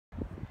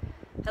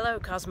Hello,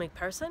 Cosmic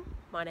Person.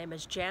 My name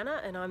is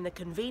Jana, and I'm the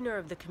convener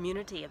of the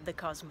community of the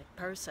Cosmic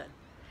Person.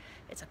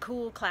 It's a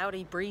cool,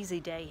 cloudy, breezy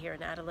day here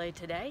in Adelaide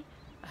today.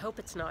 I hope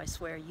it's nice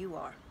where you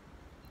are.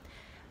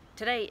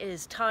 Today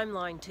is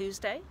Timeline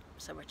Tuesday,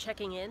 so we're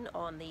checking in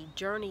on the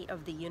journey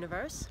of the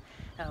universe.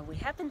 We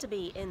happen to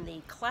be in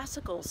the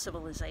classical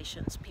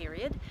civilizations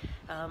period,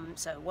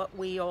 so what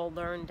we all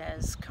learned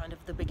as kind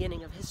of the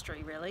beginning of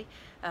history, really,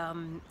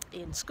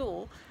 in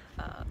school.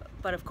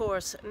 But of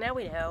course, now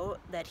we know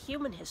that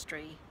human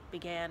history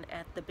began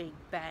at the Big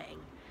Bang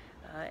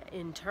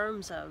in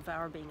terms of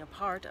our being a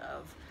part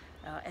of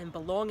and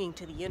belonging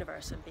to the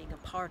universe and being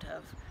a part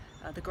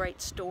of the great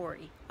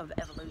story of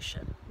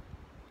evolution.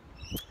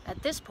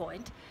 At this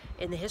point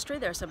in the history,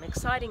 there are some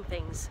exciting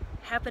things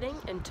happening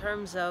in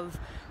terms of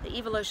the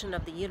evolution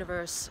of the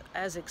universe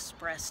as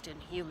expressed in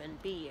human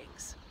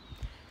beings.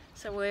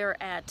 So we're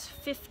at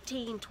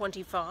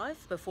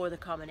 1525 before the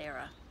Common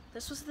Era.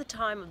 This was the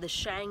time of the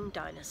Shang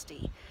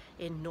dynasty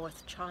in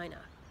North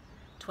China.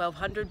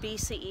 1200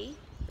 BCE,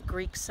 the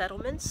Greek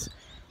settlements,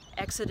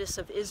 exodus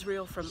of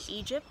Israel from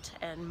Egypt,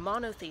 and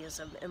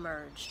monotheism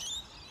emerged.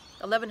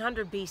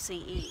 1100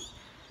 BCE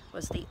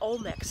was the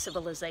Olmec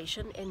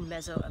civilization in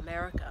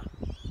Mesoamerica.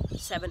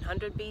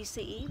 700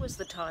 BCE was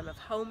the time of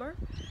Homer.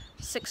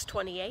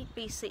 628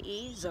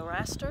 BCE,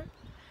 Zoroaster.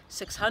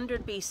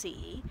 600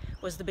 BCE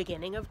was the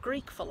beginning of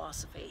Greek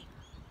philosophy.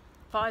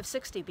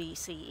 560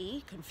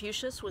 BCE,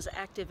 Confucius was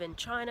active in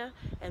China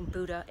and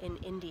Buddha in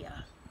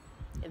India.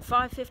 In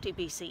 550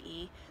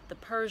 BCE, the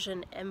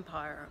Persian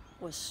Empire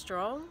was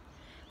strong.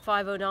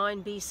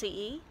 509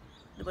 BCE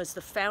was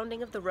the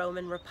founding of the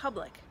Roman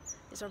Republic.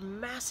 These are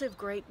massive,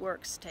 great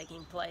works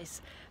taking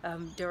place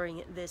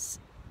during this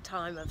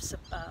time of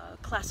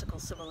classical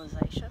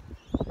civilization.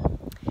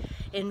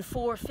 In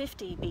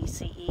 450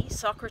 BCE,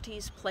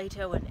 Socrates,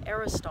 Plato, and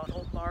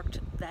Aristotle marked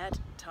that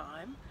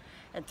time.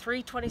 And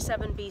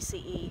 327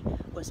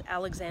 BCE was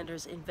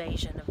Alexander's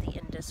invasion of the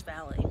Indus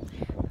Valley.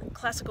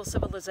 Classical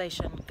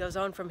civilization goes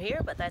on from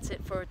here, but that's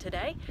it for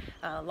today.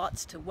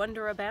 Lots to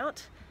wonder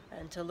about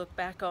and to look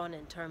back on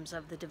in terms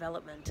of the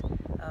development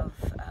of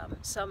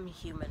some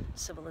human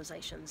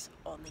civilizations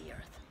on the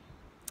earth.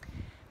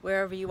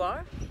 Wherever you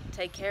are,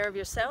 take care of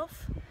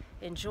yourself,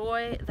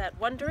 enjoy that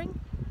wondering,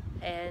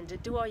 and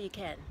do all you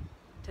can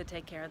to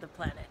take care of the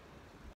planet.